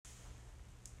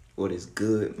What is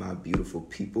good, my beautiful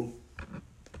people?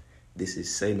 This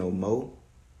is Say No Mo,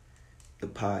 the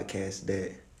podcast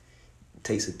that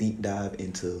takes a deep dive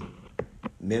into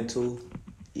mental,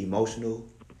 emotional,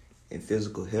 and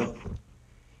physical health,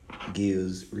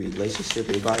 gives relationship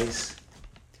advice,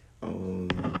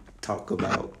 talk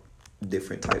about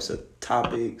different types of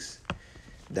topics,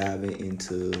 diving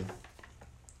into,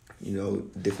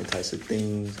 different types of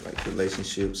things like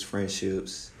relationships,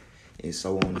 friendships, and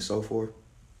so on and so forth.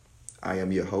 I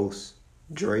am your host,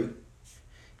 Dre,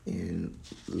 and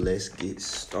let's get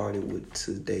started with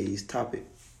today's topic.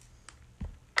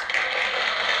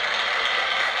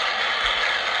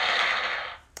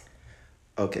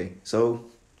 Okay, so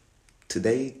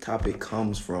today's topic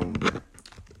comes from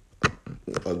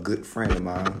a good friend of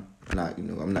mine.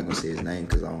 I'm not gonna say his name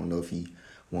because I don't know if he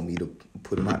want me to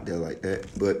put him out there like that,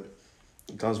 but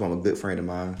it comes from a good friend of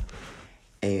mine,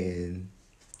 and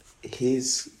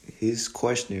his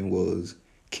question was,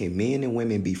 can men and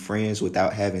women be friends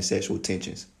without having sexual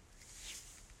tensions?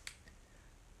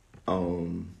 I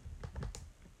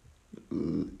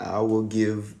will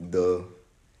give the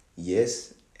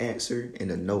yes answer and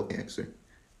a no answer,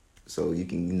 so you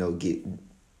can get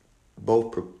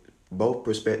both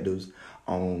perspectives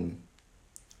on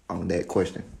that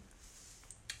question.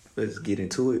 Let's get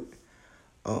into it.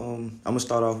 I'm gonna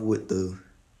start off with the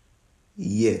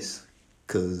yes,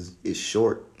 cause it's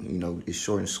short. It's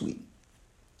short and sweet.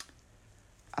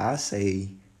 I say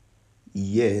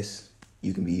yes,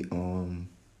 you can be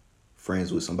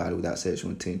friends with somebody without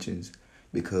sexual intentions,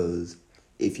 because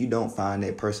if you don't find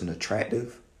that person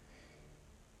attractive,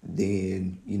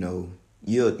 then you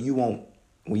won't,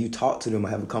 when you talk to them or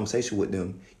have a conversation with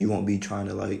them, you won't be trying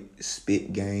to like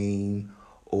spit game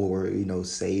or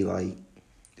say like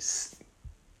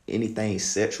anything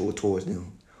sexual towards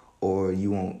them, or you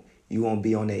won't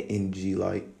be on that energy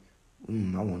like I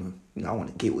wanna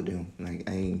get with them. Like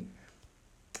I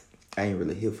ain't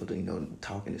really here for the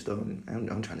talking and stuff.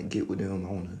 I'm trying to get with them. I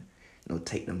wanna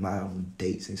take them out on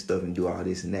dates and stuff and do all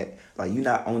this and that. Like you're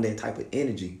not on that type of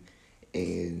energy,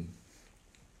 and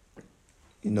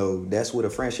that's what a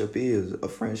friendship is. A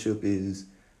friendship is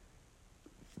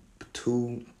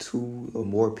two or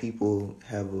more people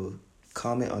have a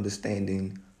common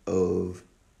understanding of,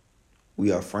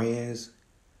 we are friends.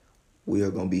 We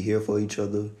are gonna be here for each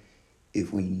other.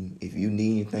 If you need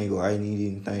anything or I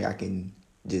need anything, I can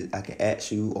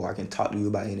ask you, or I can talk to you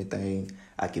about anything.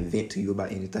 I can vent to you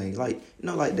about anything. Like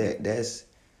that. That's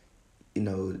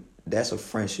a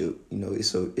friendship.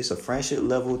 It's a friendship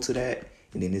level to that,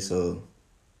 and then it's a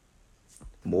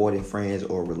more than friends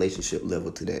or relationship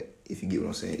level to that. If you get what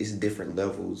I'm saying, it's different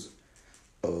levels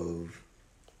of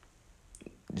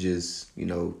just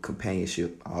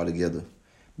companionship altogether.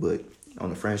 But on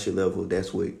the friendship level,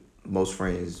 that's what most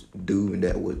friends do, and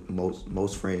that's what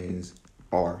most friends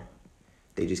are.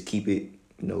 They just keep it,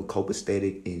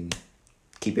 copacetic and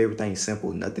keep everything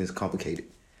simple. Nothing's complicated.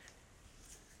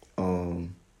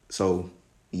 So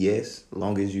yes,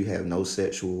 long as you have no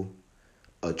sexual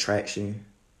attraction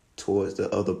towards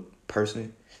the other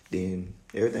person, then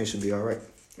everything should be all right.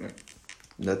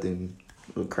 Nothing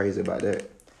crazy about that.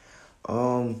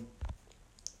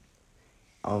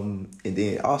 And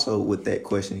then also with that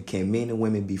question, can men and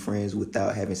women be friends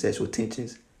without having sexual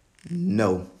tensions?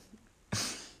 No.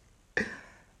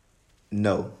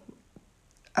 No.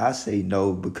 I say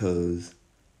no, because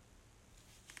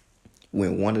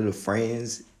when one of the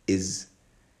friends is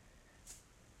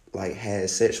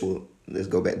has sexual, let's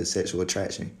go back to sexual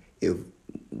attraction. If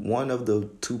one of the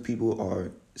two people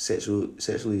are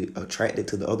sexually attracted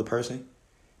to the other person,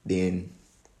 then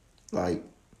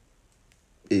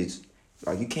it's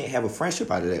you can't have a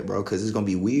friendship out of that, bro, because it's gonna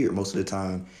be weird most of the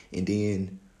time. And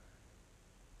then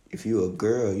if you're a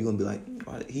girl, you're gonna be like,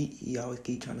 he always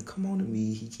keep trying to come on to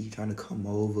me. He keep trying to come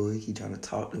over. He keep trying to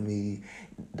talk to me.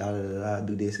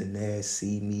 Do this and that.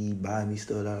 See me, buy me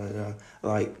stuff.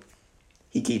 Like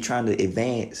he keep trying to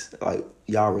advance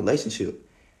y'all relationship,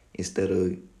 instead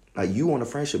of you want a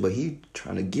friendship, but he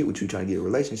trying to get with you, trying to get a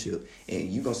relationship, and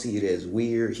you gonna see it as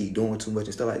weird. He doing too much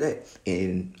and stuff like that,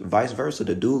 and vice versa.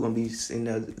 The dude gonna be sitting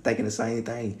there thinking the same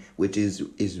thing, which is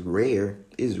rare.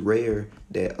 It's rare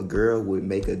that a girl would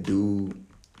make a dude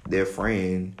their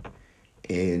friend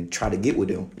and try to get with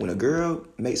them. When a girl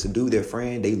makes a dude their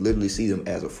friend, they literally see them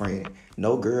as a friend.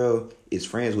 No girl is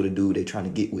friends with a dude they're trying to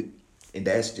get with, and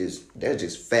that's just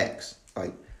facts.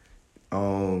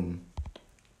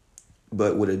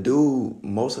 But with a dude,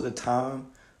 most of the time,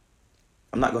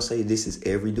 I'm not going to say this is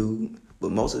every dude,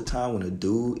 but most of the time when a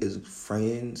dude is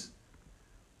friends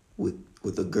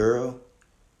with a girl,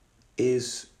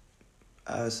 is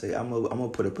I say I'm gonna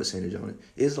put a percentage on it.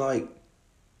 It's like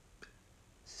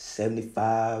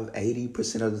 75,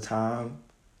 80% of the time,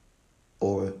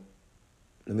 or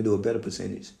let me do a better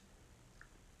percentage.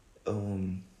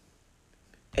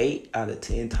 8 out of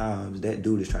 10 times that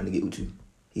dude is trying to get with you.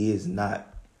 He is not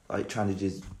like trying to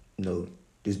just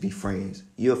just be friends.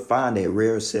 You'll find that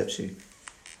rare exception.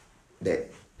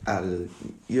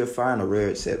 You'll find a rare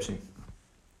exception.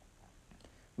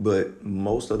 But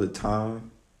most of the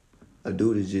time, a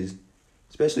dude is just,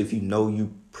 especially if you know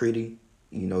you pretty,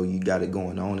 you got it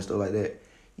going on and stuff like that.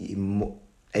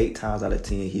 8 times out of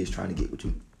 10, he is trying to get with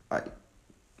you. Like,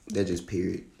 that just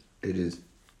period. It is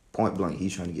point blank.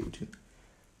 He's trying to get with you,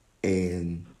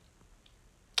 and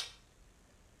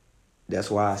that's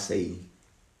why I say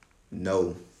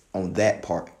no on that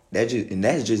part. That's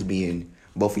just being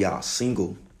both of y'all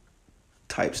single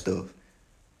type stuff,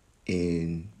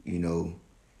 and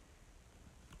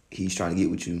he's trying to get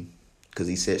with you because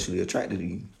he's sexually attracted to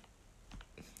you.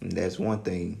 And that's one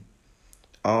thing.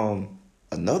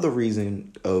 Another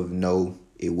reason of no,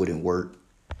 it wouldn't work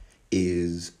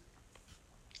is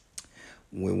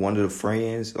when one of the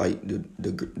friends, like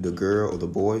the girl or the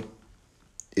boy,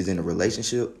 is in a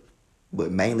relationship,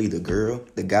 but mainly the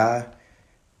guy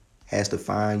has to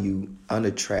find you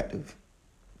unattractive,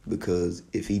 because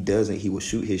if he doesn't, he will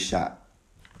shoot his shot.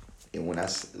 And when I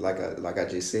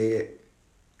just said,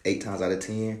 8 times out of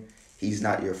 10, he's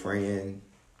not your friend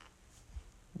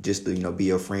just to be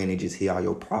your friend and just hear all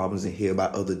your problems and hear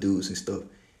about other dudes and stuff.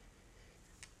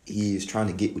 He is trying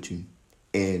to get with you.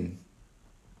 And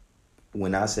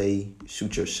when I say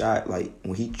shoot your shot, like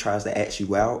when he tries to ask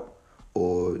you out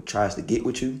or tries to get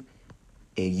with you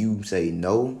and you say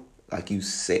no, like you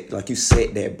set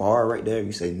that bar right there,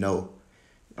 you say no.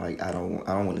 Like I don't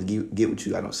want to get with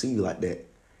you. I don't see you like that.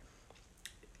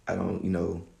 I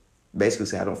don't, basically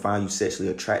say I don't find you sexually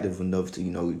attractive enough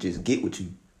to, just get with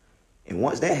you. And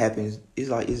once that happens, it's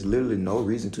literally no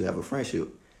reason to have a friendship.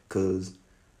 Because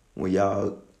when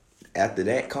after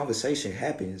that conversation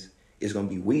happens, it's going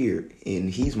to be weird. And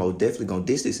he's most definitely going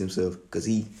to distance himself because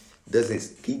he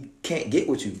can't get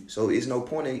with you. So it's no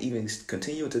point in even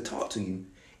continuing to talk to you.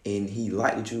 And he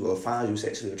liked you or finds you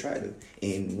sexually attractive.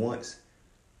 And once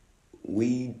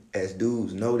we as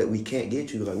dudes know that we can't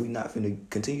get you, like, we not finna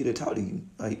continue to talk to you.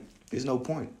 Like, there's no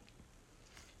point.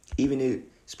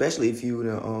 Especially if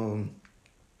you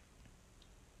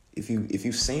if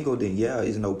you single, then yeah,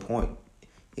 there's no point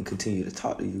in continue to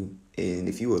talk to you. And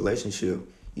if you a relationship,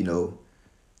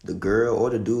 the girl or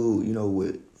the dude,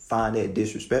 would find that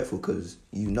disrespectful because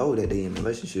that they in a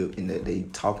relationship and that they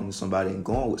talking to somebody and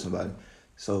going with somebody.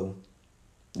 So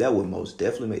that would most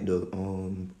definitely make the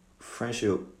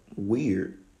friendship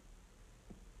weird.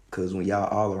 Because when y'all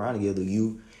all around together,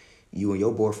 you and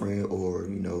your boyfriend, or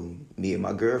me and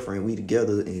my girlfriend, we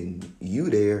together and you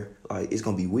there, like, it's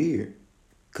gonna be weird.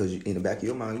 Because in the back of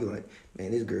your mind, you're like,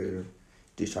 man, this girl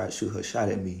just tried to shoot her shot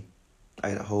at me. I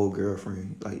had a whole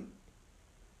girlfriend. Like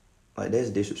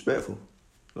that's disrespectful.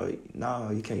 Like,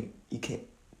 nah, you can't.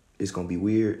 It's gonna be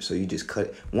weird. So you just cut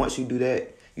it. Once you do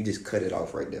that, you just cut it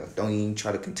off right there. Don't even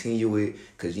try to continue it,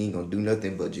 because you ain't gonna do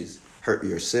nothing but just hurt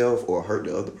yourself or hurt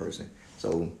the other person.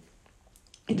 So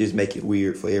it just make it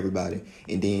weird for everybody.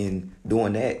 And then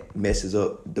doing that messes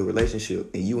up the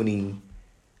relationship. And you ain't even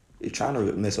trying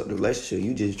to mess up the relationship.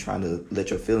 You just trying to let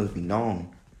your feelings be known.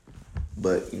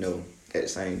 But at the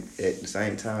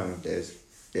same time,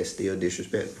 that's still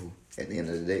disrespectful at the end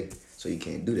of the day. So you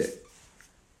can't do that.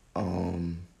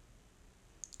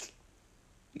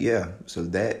 Yeah. So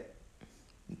that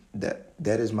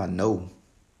is my no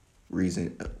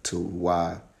reason to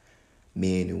why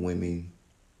men and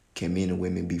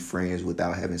women be friends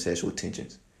without having sexual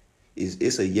tensions.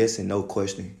 It's a yes and no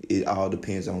question. It all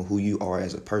depends on who you are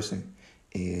as a person,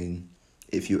 and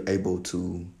if you're able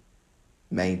to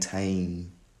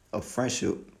maintain a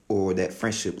friendship or that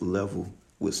friendship level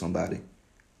with somebody.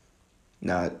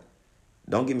 Now,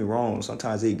 don't get me wrong.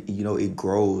 Sometimes it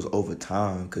grows over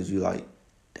time, because you like,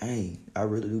 dang, I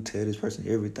really do tell this person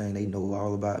everything. They know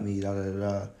all about me, da da da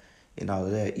da, and all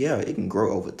of that. Yeah, it can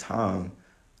grow over time,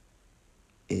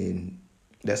 and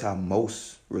that's how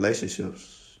most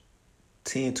relationships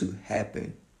tend to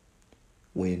happen,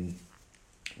 when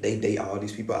they date all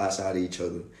these people outside of each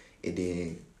other and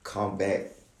then come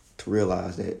back to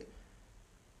realize that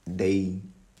they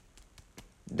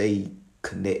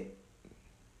connect.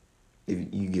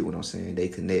 If you get what I'm saying, they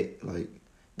connect. Like,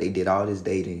 they did all this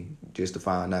dating just to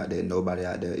find out that nobody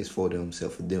out there is for them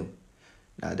except for them.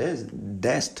 Now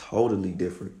that's totally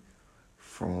different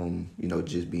from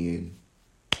just being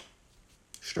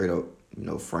straight up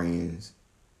friends,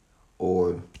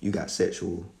 or you got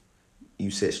sexual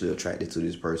you sexually attracted to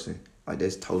this person. Like,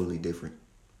 that's totally different.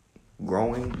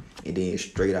 Growing and then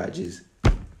straight out just,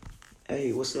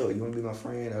 hey, what's up? You want to be my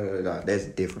friend? That's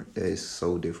different. That is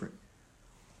so different.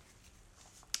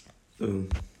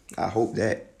 I hope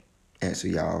that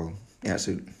answered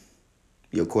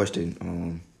your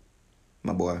question,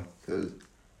 my boy, because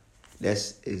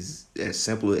that's as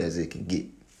simple as it can get.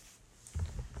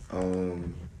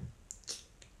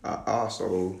 I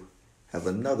also have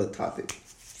another topic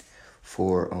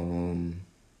for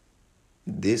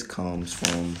this comes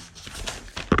from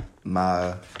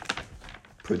my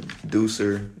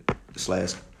producer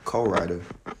 / co-writer.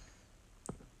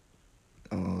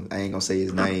 I ain't gonna say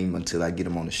his name until I get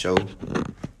him on the show.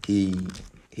 He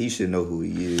should know who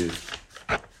he is.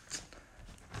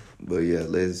 But yeah,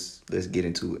 let's get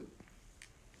into it.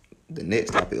 The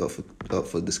next topic up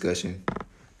for discussion.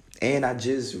 And I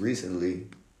just recently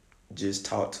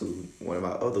talked to one of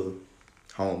my other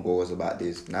homeboys about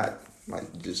this, not an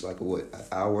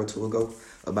hour or two ago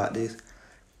about this.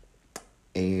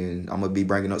 And I'm gonna be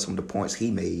bringing up some of the points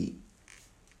he made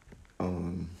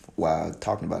while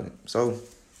talking about it. So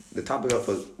the topic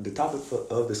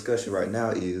of discussion right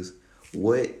now is,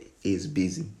 what is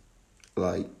busy?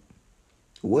 Like,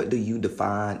 what do you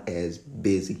define as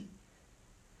busy?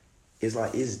 It's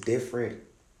like, it's different.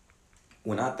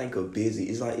 When I think of busy,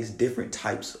 it's like, it's different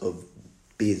types of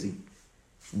busy.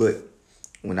 But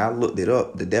when I looked it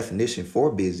up, the definition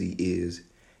for busy is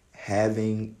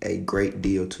having a great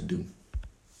deal to do.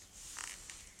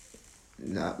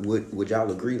 Now, would y'all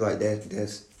agree like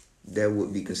that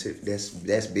would be considered,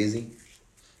 that's busy?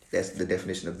 That's the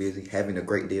definition of busy, having a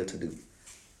great deal to do.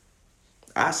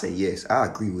 I say yes, I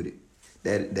agree with it.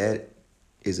 That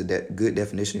is a good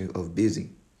definition of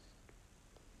busy.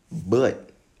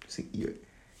 But see, you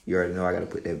already know I gotta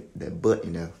put that but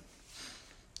in there.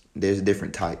 There's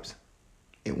different types.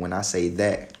 And when I say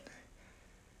that,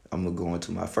 I'm gonna go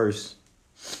into my first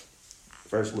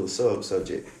little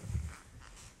subject.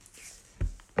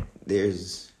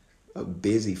 There's a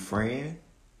busy friend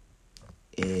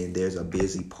and there's a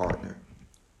busy partner.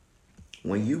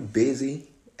 When you busy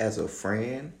as a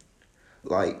friend,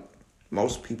 like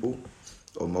most people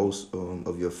or most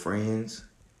of your friends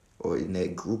or in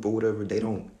that group or whatever, they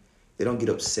don't get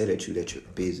upset at you that you're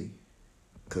busy,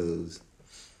 because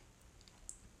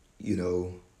you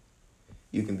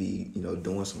can be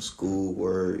doing some school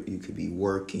work, you could be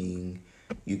working,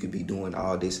 you could be doing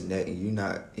all this and that, and you're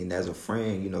not. And as a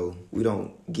friend, we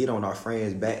don't get on our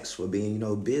friends' backs for being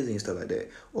busy and stuff like that,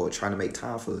 or trying to make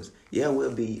time for us. Yeah,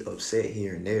 we'll be upset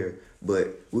here and there,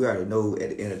 but we already know at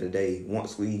the end of the day,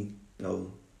 once we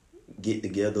get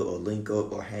together or link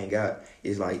up or hang out,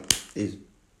 it's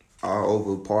all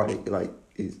over party. Like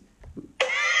it's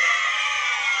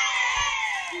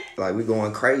like we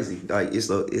going crazy. Like it's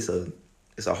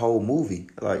a whole movie.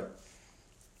 Like,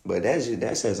 but that's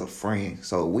as a friend.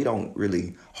 So we don't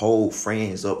really hold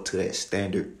friends up to that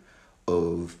standard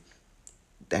of,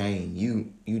 dang,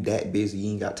 you that busy,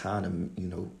 you ain't got time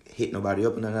to hit nobody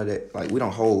up and none of that. Like, we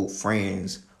don't hold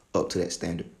friends up to that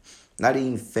standard. Not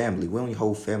even family. We only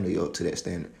hold family up to that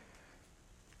standard.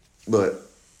 But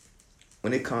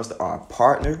when it comes to our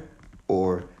partner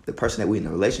or the person that we're in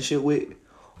a relationship with,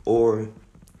 or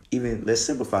even, let's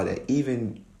simplify that,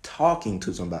 even talking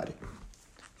to somebody,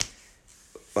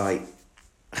 like,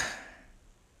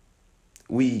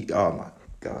 oh my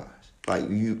gosh,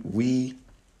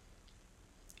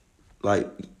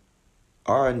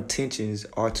 our intentions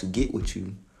are to get with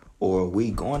you, or we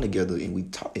going together and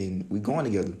we going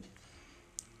together.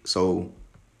 So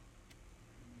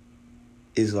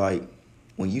it's like,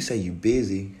 when you say you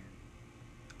busy,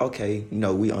 okay,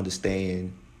 we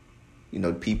understand,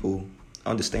 people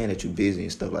understand that you're busy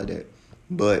and stuff like that.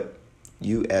 But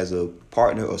you as a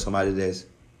partner or somebody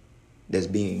that's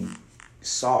being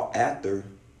sought after,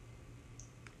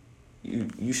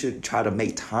 you should try to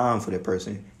make time for that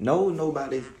person.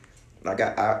 Nobody, like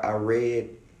I read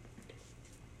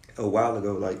a while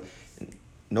ago, like,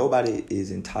 nobody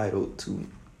is entitled to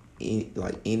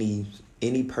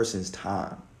any person's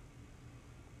time.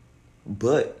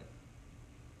 But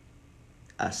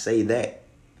I say that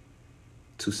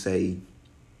to say,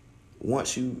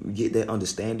 once you get that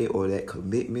understanding or that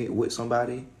commitment with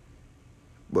somebody,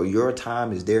 but your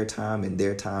time is their time and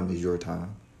their time is your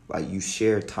time. Like, you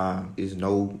share time. There's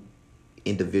no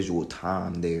individual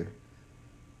time there.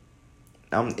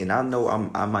 I know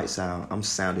I'm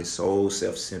sounding so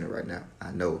self-centered right now.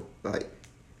 I know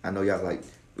y'all like,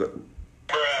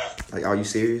 are you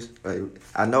serious? Like,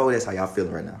 I know that's how y'all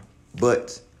feeling right now.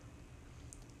 But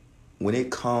when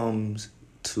it comes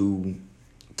to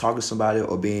talking to somebody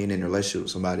or being in a relationship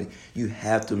with somebody, you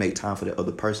have to make time for the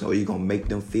other person, or you're gonna make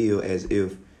them feel as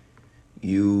if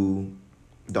you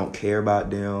don't care about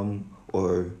them,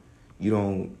 or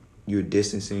you're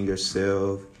distancing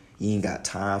yourself. You ain't got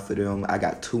time for them. I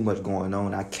got too much going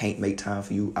on. I can't make time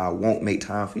for you. I won't make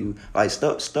time for you. Like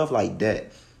stuff like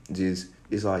that. Just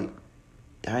it's like,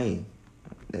 dang,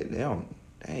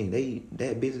 they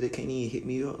that busy they can't even hit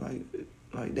me up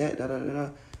like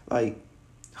that. Like,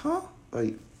 huh?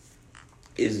 Like,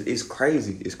 it's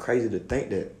crazy. It's crazy to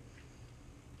think that.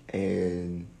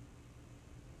 And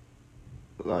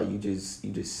like you just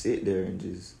sit there and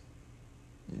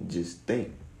just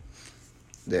think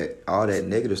that all that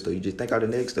negative stuff. You just think all the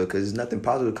negative stuff because there's nothing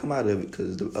positive come out of it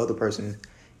because the other person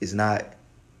is not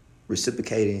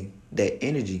reciprocating that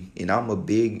energy. And I'm a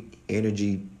big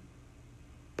energy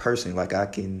person. Like I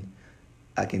can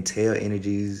tell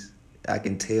energies. I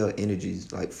can tell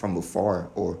energies like from afar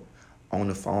or on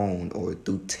the phone or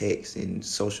through text and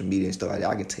social media and stuff like that.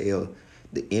 I can tell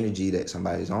the energy that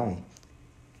somebody's on.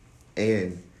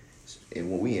 And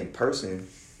when we in person,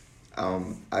 I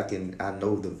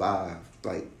know the vibe.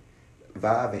 Like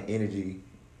vibe and energy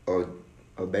are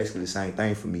basically the same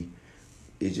thing for me.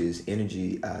 It's just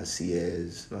energy I see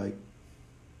as like,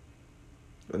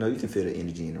 well, no, you can feel the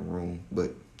energy in the room,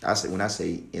 but when I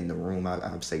say in the room,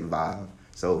 I say vibe.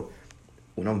 So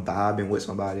when I'm vibing with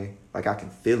somebody, like I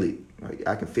can feel it. Like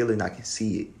I can feel it and I can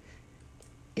see it.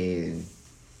 And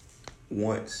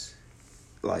once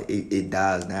like it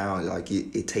dies down, like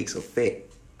it takes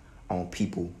effect on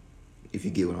people, if you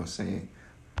get what I'm saying.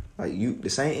 Like the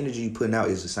same energy you putting out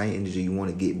is the same energy you want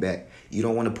to get back. You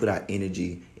don't want to put out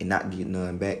energy and not get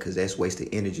none back because that's wasted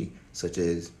energy, such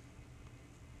as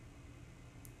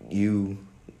you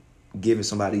giving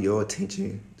somebody your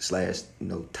attention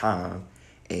 / time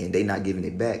and they not giving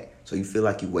it back. So you feel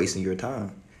like you're wasting your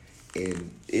time. And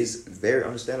it's very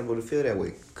understandable to feel that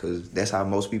way because that's what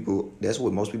most people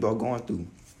are going through.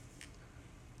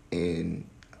 And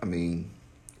I mean,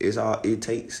 it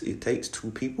takes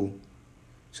two people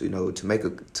to make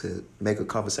a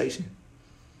conversation.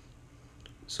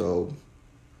 So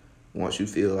once you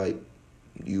feel like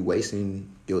you wasting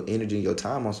your energy and your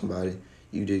time on somebody,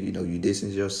 you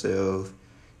distance yourself,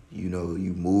 you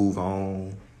move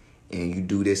on and you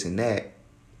do this and that.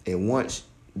 And once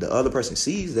the other person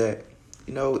sees that,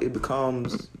 it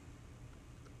becomes,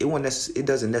 it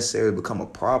doesn't necessarily become a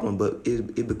problem, but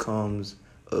it becomes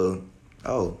why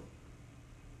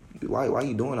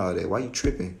you doing all that? Why you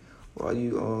tripping? Why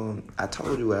you I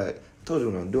told you what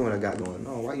I'm doing, I got going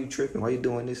on. Why you tripping? Why you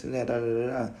doing this and that? Da da da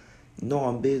da. No,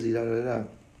 I'm busy. Da da da.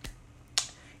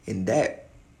 And that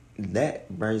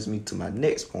brings me to my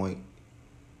next point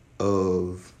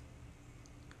of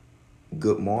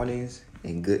good mornings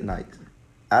and good nights.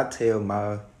 I tell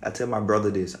my brother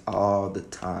this all the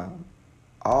time,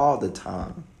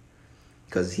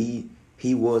 because he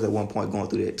was at one point going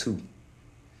through that too.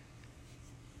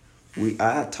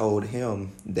 I told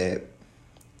him that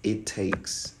it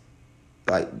takes,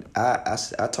 like I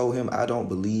told him I don't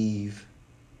believe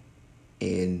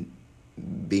in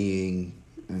being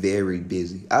very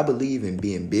busy. I believe in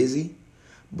being busy,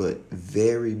 but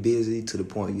very busy to the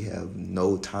point you have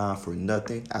no time for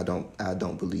nothing. I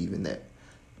don't believe in that.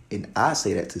 And I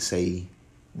say that to say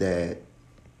that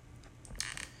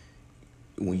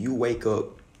when you wake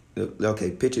up,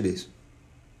 okay, picture this.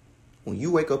 When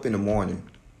you wake up in the morning,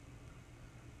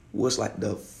 what's like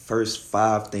the first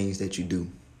 5 things that you do?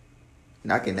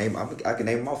 And I can name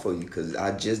them off for you because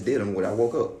I just did them when I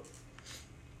woke up.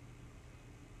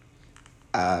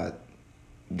 I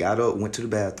got up, went to the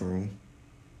bathroom.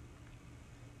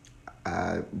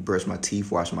 I brushed my teeth,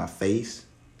 washed my face.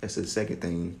 That's the second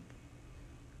thing.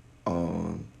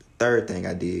 Third thing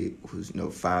I did was,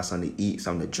 find something to eat,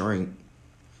 something to drink.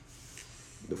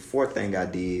 The fourth thing I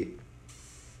did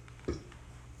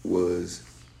was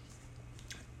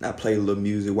I played a little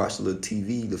music, watched a little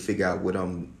TV to figure out what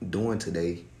I'm doing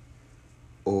today.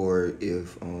 Or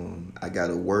if I got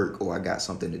to work or I got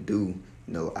something to do,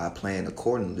 I plan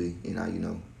accordingly. And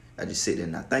I just sit there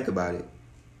and I think about it.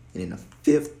 And then the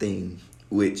fifth thing,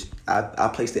 which I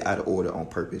placed it out of order on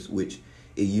purpose, which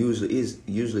it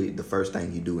usually the first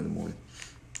thing you do in the morning.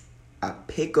 I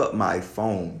pick up my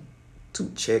phone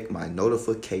to check my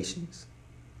notifications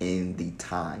and the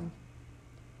time.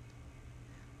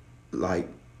 Like,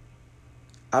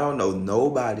 I don't know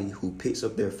nobody who picks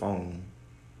up their phone,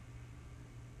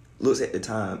 looks at the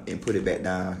time and put it back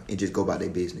down and just go about their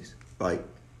business. Like,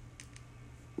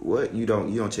 what? You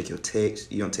don't check your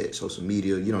text, you don't check social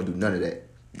media, you don't do none of that.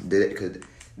 Because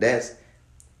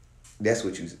That's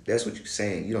what you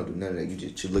saying. You don't do none of that.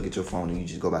 You look at your phone and you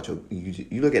just go about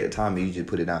you look at the time and you just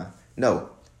put it down.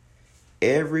 No.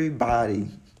 Everybody,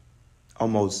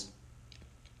 almost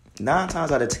 9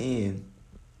 times out of 10,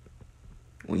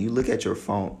 when you look at your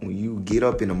phone, when you get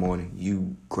up in the morning,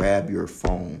 you grab your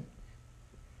phone.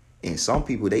 And some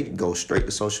people, they go straight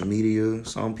to social media.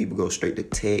 Some people go straight to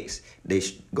text. They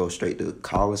go straight to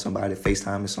calling somebody,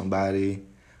 FaceTiming somebody.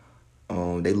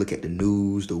 They look at the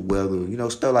news, the weather,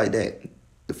 stuff like that.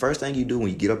 The first thing you do when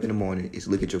you get up in the morning is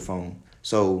look at your phone.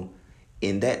 So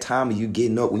in that time of you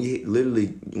getting up, when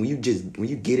you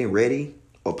getting ready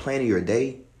or planning your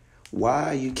day,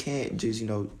 why you can't just,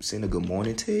 send a good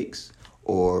morning text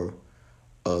or,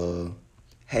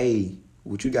 hey,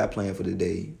 what you got planned for the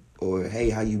day? Or, hey,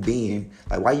 how you been?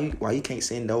 Like, why you can't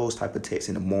send those type of texts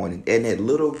in the morning? And that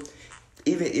little,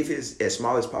 even if it's as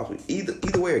small as possible, either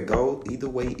way it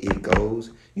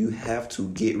goes, you have to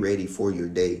get ready for your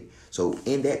day. So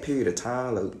in that period of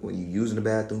time, like when you're using the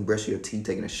bathroom, brushing your teeth,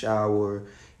 taking a shower,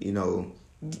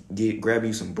 grabbing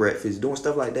you some breakfast, doing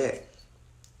stuff like that.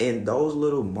 In those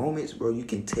little moments, bro, you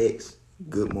can text,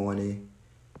 good morning,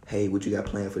 hey, what you got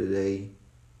planned for today?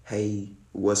 Hey,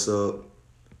 what's up?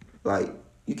 Like,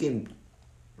 you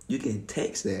can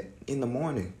text that in the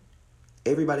morning.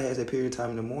 Everybody has that period of time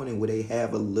in the morning where they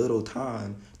have a little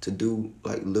time to do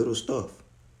like little stuff,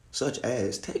 such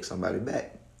as text somebody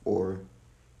back or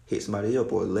hit somebody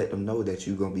up or let them know that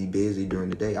you're gonna be busy during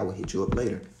the day. I will hit you up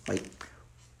later. Like,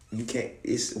 you can't.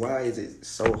 Why is it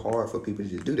so hard for people to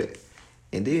just do that?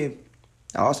 And then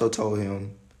I also told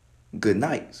him good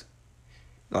nights.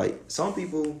 Like, some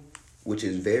people, which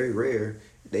is very rare,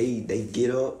 they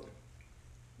get up.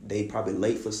 They probably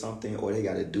late for something or they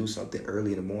got to do something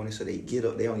early in the morning. So they get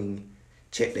up. They don't even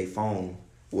check their phone.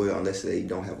 Well, unless they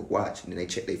don't have a watch. And then they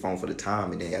check their phone for the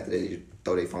time. And then after that, they just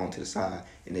throw their phone to the side.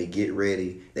 And they get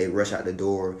ready. They rush out the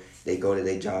door. They go to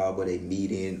their job or they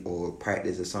meeting or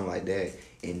practice or something like that.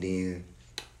 And then,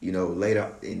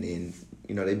 later. And then,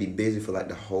 they be busy for like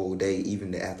the whole day, even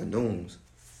the afternoons.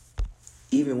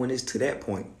 Even when it's to that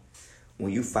point.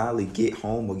 When you finally get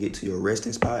home or get to your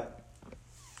resting spot.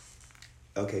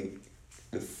 Okay,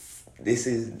 this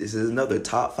is another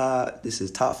top 5. This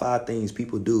is top 5 things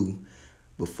people do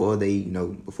before they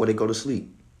go to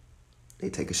sleep. They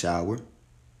take a shower.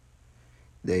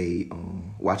 They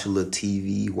watch a little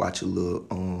TV,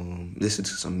 listen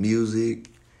to some music.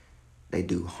 They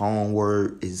do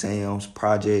homework, exams,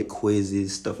 project,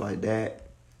 quizzes, stuff like that.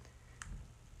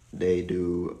 They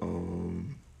do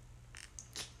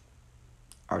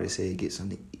I already said get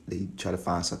something. They try to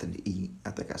find something to eat.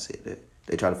 I think I said that.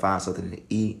 They try to find something to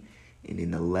eat, and then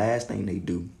the last thing they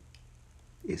do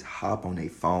is hop on their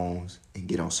phones and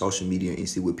get on social media and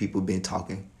see what people been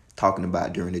talking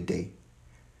about during the day.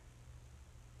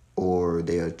 Or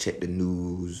they'll check the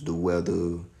news, the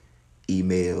weather,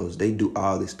 emails. They do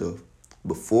all this stuff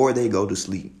before they go to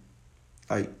sleep.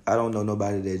 Like, I don't know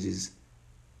nobody that just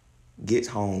gets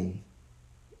home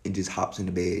and just hops in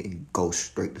the bed and goes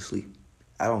straight to sleep.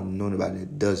 I don't know nobody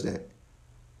that does that.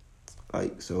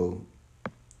 Like, so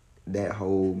that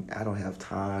whole, I don't have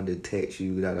time to text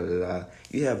you,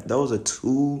 those are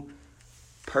 2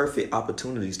 perfect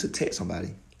opportunities to text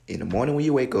somebody. In the morning when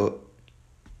you wake up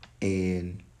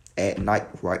and at night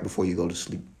right before you go to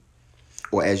sleep.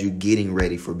 Or as you're getting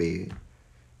ready for bed.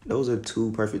 Those are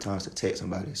 2 perfect times to text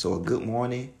somebody. So a good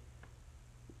morning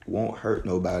won't hurt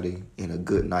nobody and a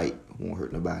good night won't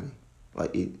hurt nobody.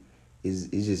 Like, it's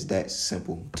just that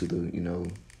simple to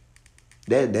the,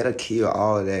 that'll kill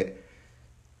all of that.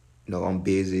 I'm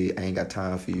busy, I ain't got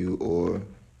time for you,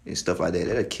 and stuff like that.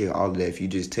 That'll kill all of that if you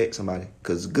just text somebody.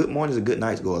 Because good mornings and good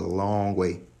nights go a long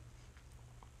way.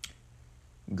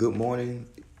 Good morning,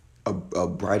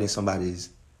 brighten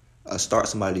start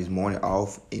somebody's morning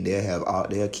off, and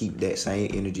they'll keep that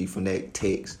same energy from that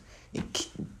text and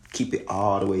keep it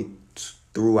all the way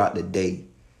throughout the day.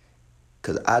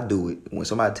 Cause I do it. When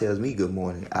somebody tells me good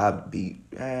morning, I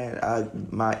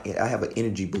have an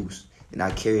energy boost, and I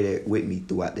carry that with me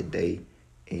throughout the day.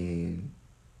 And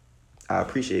I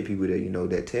appreciate people that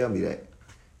that tell me that,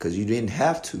 cause you didn't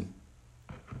have to.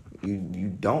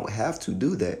 You don't have to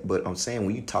do that. But I'm saying,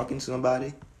 when you talking to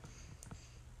somebody,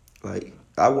 like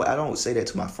I don't say that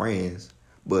to my friends,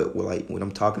 but like when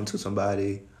I'm talking to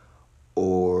somebody,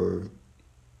 or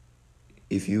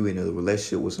if you in a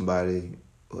relationship with somebody,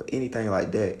 or anything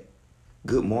like that,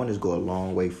 good mornings go a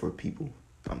long way for people.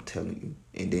 I'm telling you.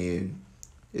 And then,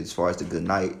 as far as the good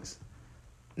nights,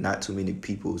 not too many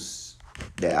people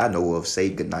that I know of say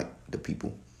good night to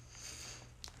people.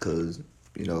 Because,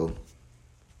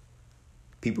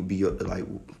 people be up to like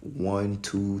 1,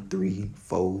 2, 3,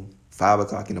 4, 5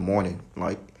 o'clock in the morning.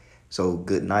 Like, so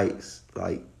good nights,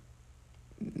 like,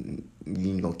 you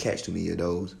ain't gonna catch too many of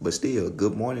those. But still,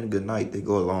 good morning and good night, they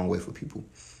go a long way for people.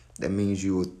 That means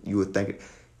you were thinking,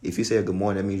 if you say a good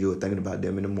morning, that means you were thinking about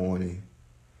them in the morning.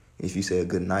 If you say a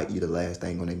good night, you're the last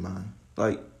thing on their mind.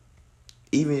 Like,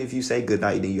 even if you say good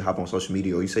night, then you hop on social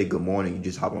media, or you say good morning, you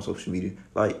just hop on social media.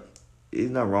 Like, there's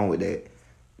nothing wrong with that.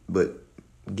 But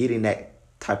getting that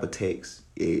type of text,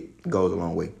 it goes a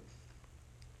long way.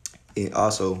 And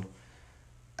also,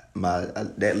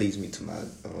 that leads me to my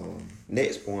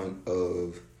next point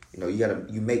of,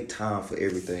 you make time for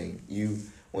everything.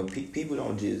 When people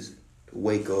don't just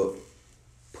wake up,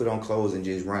 put on clothes and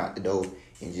just run out the door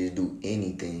and just do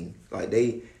anything. Like,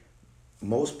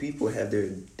 most people have their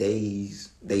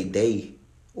day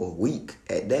or week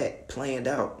at that planned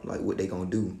out, like what they gonna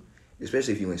do.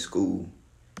 Especially if you're in school,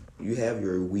 you have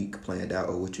your week planned out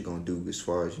or what you're gonna do as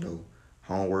far as,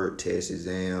 homework, tests,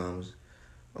 exams,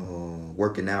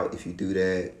 working out if you do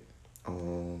that,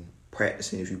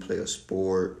 practicing if you play a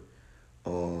sport,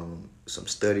 some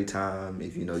study time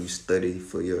if you study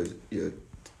for your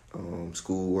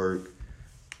schoolwork,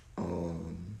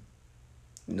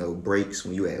 breaks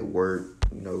when you at work,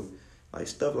 like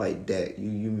stuff like that.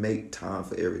 You make time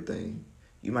for everything.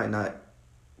 You might not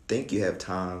think you have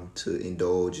time to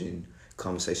indulge in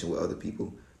conversation with other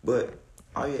people, but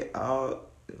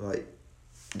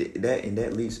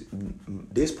that leads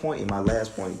this point and my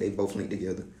last point, they both link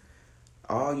together.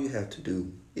 All you have to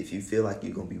do, if you feel like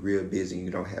you're gonna be real busy and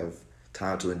you don't have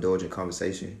time to indulge in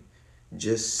conversation,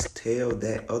 just tell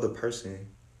that other person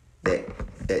that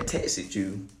texted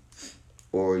you,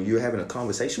 or you're having a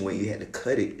conversation where you had to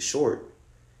cut it short.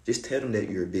 Just tell them that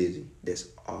you're busy. That's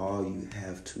all you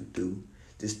have to do.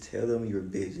 Just tell them you're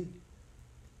busy,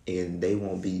 and they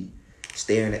won't be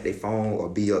staring at their phone or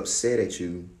be upset at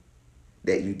you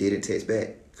that you didn't text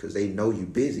back, because they know you're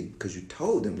busy because you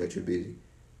told them that you're busy.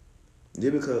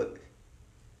 Just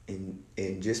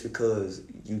because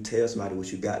you tell somebody what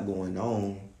you got going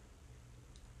on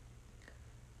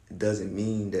doesn't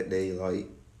mean that they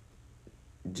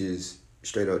just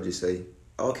straight up just say,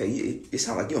 okay, it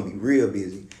sounds like you're gonna be real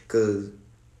busy. Because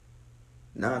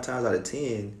 9 times out of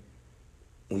 10,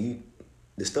 when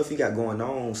the stuff you got going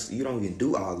on, you don't even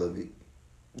do all of it.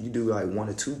 You do like 1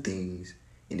 or 2 things,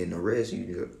 and then the rest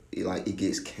it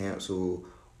gets canceled,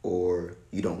 or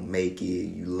you don't make it,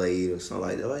 you late or something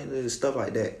like that, like stuff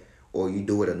like that. Or you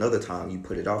do it another time, you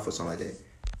put it off or something like that.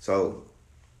 So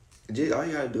all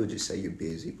you gotta do is just say you're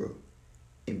busy, bro.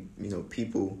 And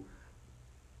people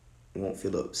won't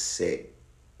feel upset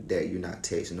that you're not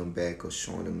texting them back or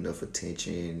showing them enough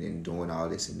attention and doing all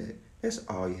this and that. That's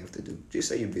all you have to do. Just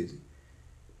say you're busy.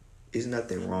 There's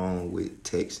nothing wrong with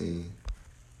texting.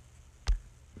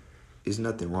 There's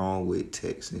nothing wrong with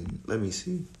texting. Let me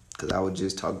see. Because I was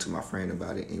just talking to my friend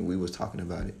about it, and we was talking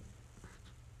about it.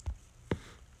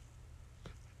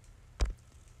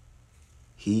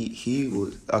 He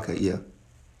was, okay, yeah.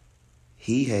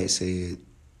 He had said,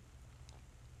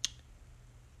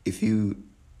 if you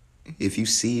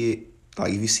see it,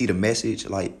 like if you see the message,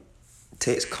 like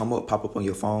text pop up on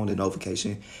your phone, the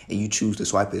notification, and you choose to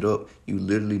swipe it up, you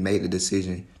literally made the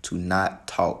decision to not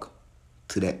talk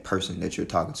to that person that you're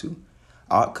talking to.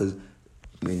 Because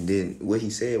then what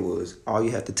he said was, all you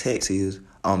have to text is,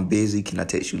 I'm busy, can I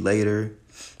text you later?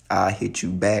 I'll hit you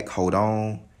back, hold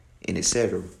on, and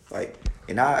etc.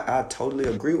 And I totally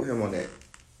agree with him on that.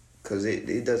 Because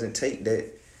it doesn't take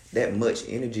that much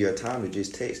energy or time to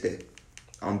just text that.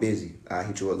 I'm busy, I'll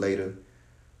hit you up later.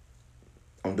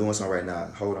 I'm doing something right now,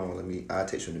 hold on, I'll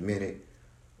text you in a minute.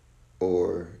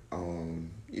 Or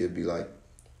you'll be like,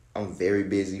 I'm very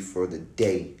busy for the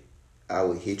day. I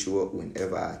will hit you up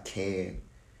whenever I can.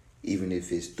 Even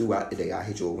if it's throughout the day, I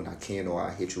hit you up when I can, or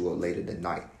I hit you up later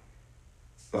tonight.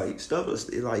 Like, stuff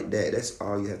like that. That's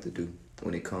all you have to do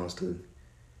when it comes to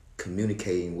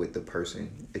communicating with the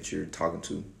person that you're talking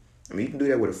to. I mean, you can do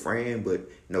that with a friend, but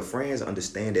friends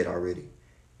understand that already.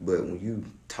 But when you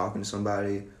talking to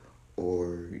somebody,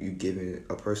 or you giving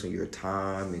a person your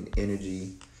time and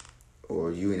energy,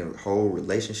 or you in a whole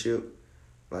relationship,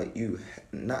 like,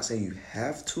 not saying you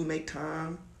have to make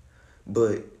time,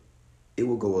 but it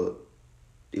will go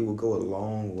a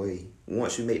long way.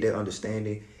 Once you make that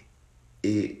understanding,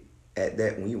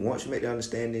 once you make that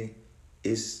understanding,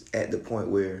 it's at the point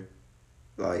where,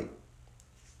 like,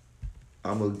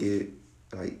 I'm gonna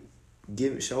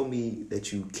show me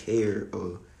that you care,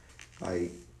 or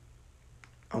like,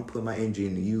 I'm putting my energy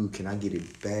into you. Can I get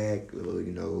it back? Or,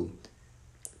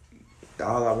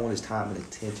 all I want is time and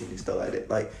attention and stuff like that.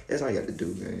 Like, that's all you got to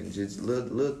do, man. Just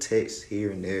little text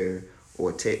here and there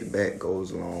or text back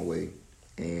goes a long way.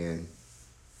 And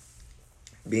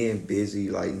being busy,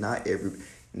 like,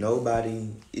 nobody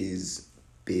is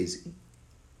busy.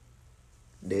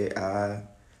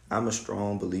 I'm a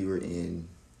strong believer in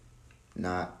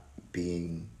not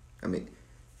being, I'm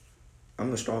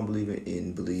a strong believer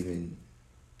in believing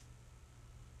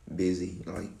busy.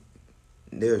 Like,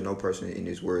 there's no person in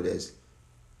this world that's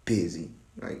busy.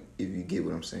 Like, if you get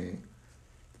what I'm saying.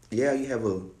 Yeah, you have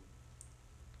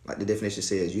like the definition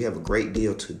says, you have a great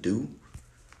deal to do,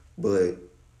 but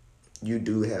you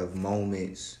do have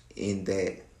moments in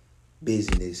that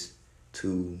busyness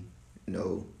to,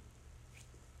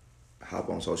 hop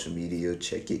on social media,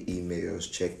 check your emails,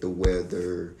 check the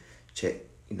weather, check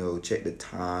the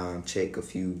time, check a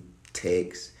few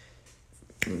texts,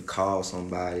 and call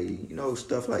somebody,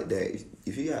 stuff like that.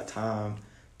 If you got time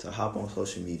to hop on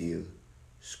social media,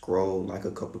 scroll like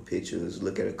a couple pictures,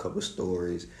 look at a couple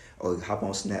stories, or hop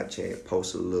on Snapchat,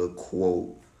 post a little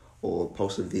quote, or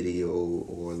post a video,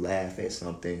 or laugh at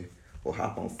something, or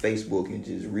hop on Facebook and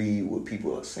just read what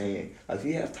people are saying. Like, if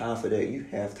you have time for that, you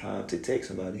have time to text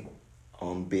somebody,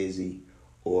 I'm busy,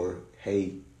 or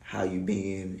hey, how you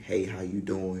been? Hey, how you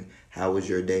doing? How was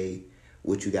your day?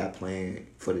 What you got planned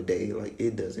for the day? Like,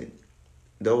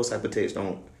 those type of texts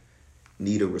don't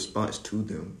need a response to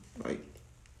them. Like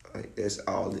that's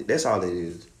all it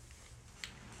is.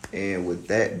 And with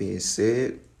that being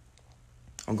said,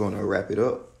 I'm gonna wrap it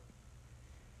up.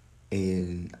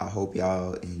 And I hope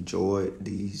y'all enjoyed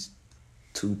these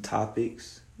 2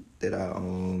 topics that I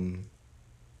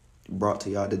brought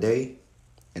to y'all today.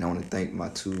 And I want to thank my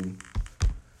homeboy,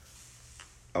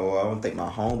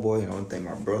 and I want to thank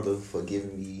my brother for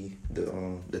giving me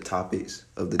the topics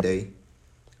of the day.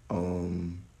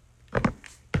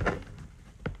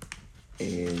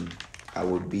 And I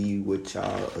will be with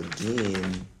y'all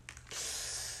again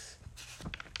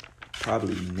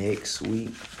probably next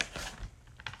week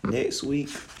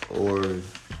or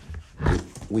the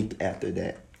week after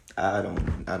that. I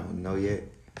don't know yet.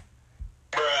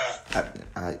 I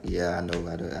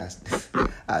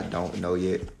don't know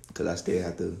yet, because I still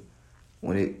have to,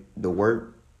 the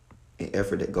work and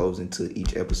effort that goes into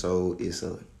each episode is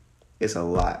a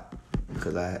lot,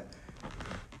 because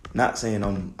not saying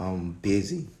I'm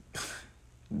busy,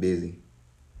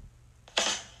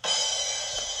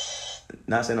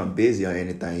 not saying I'm busy or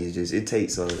anything. It's just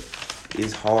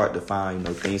it's hard to find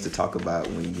things to talk about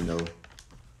when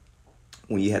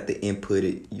you have to input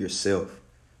it yourself.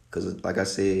 Because like I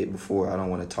said before, I don't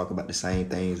want to talk about the same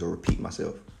things or repeat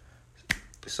myself.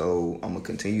 So I'm going to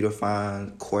continue to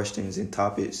find questions and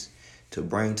topics to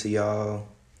bring to y'all.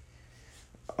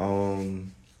 I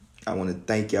want to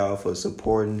thank y'all for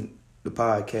supporting the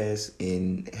podcast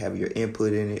and having your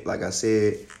input in it. Like I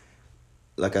said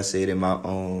in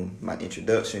my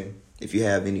introduction, if you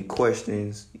have any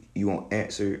questions you want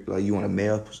answered, like you want a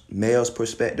male's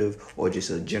perspective or just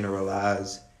a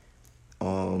generalized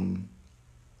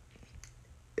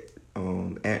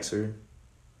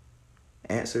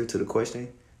answer to the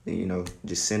question, then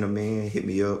just send them in, hit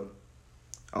me up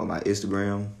on my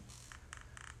Instagram,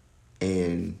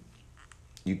 and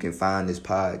you can find this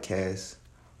podcast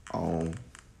on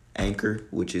Anchor,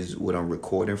 which is what I'm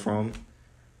recording from.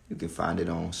 You can find it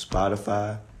on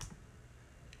Spotify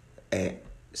at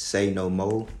Say No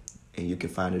Mo, and you can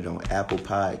find it on Apple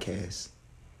Podcasts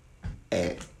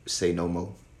at Say No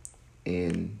Mo.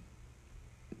 And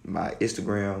my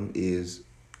Instagram is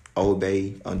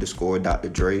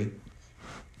Obey_Dr. Dre.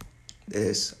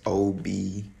 That's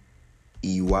OBEY_DRDRE.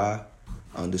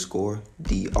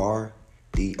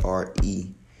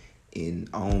 And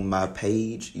on my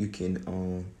page, you can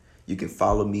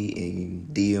follow me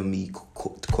and DM me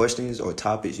questions or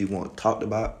topics you want talked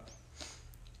about.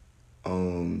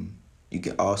 You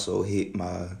can also hit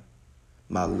my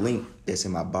link that's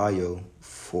in my bio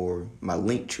for my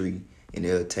link tree, and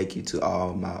it'll take you to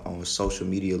all my social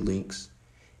media links,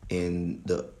 and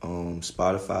the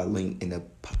Spotify link, and the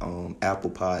Apple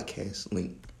Podcast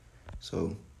link.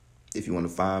 So if you want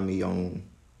to find me on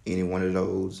any one of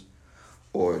those,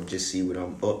 or just see what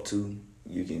I'm up to,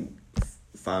 you can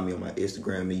find me on my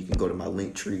Instagram, and you can go to my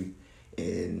link tree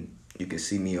and you can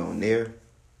see me on there.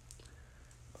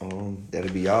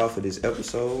 That'll be all for this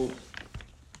episode.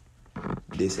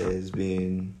 This has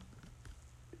been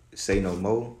Say No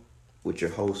Mo with your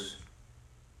host,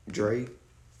 Dre.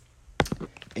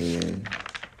 And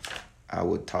I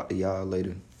will talk to y'all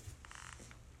later.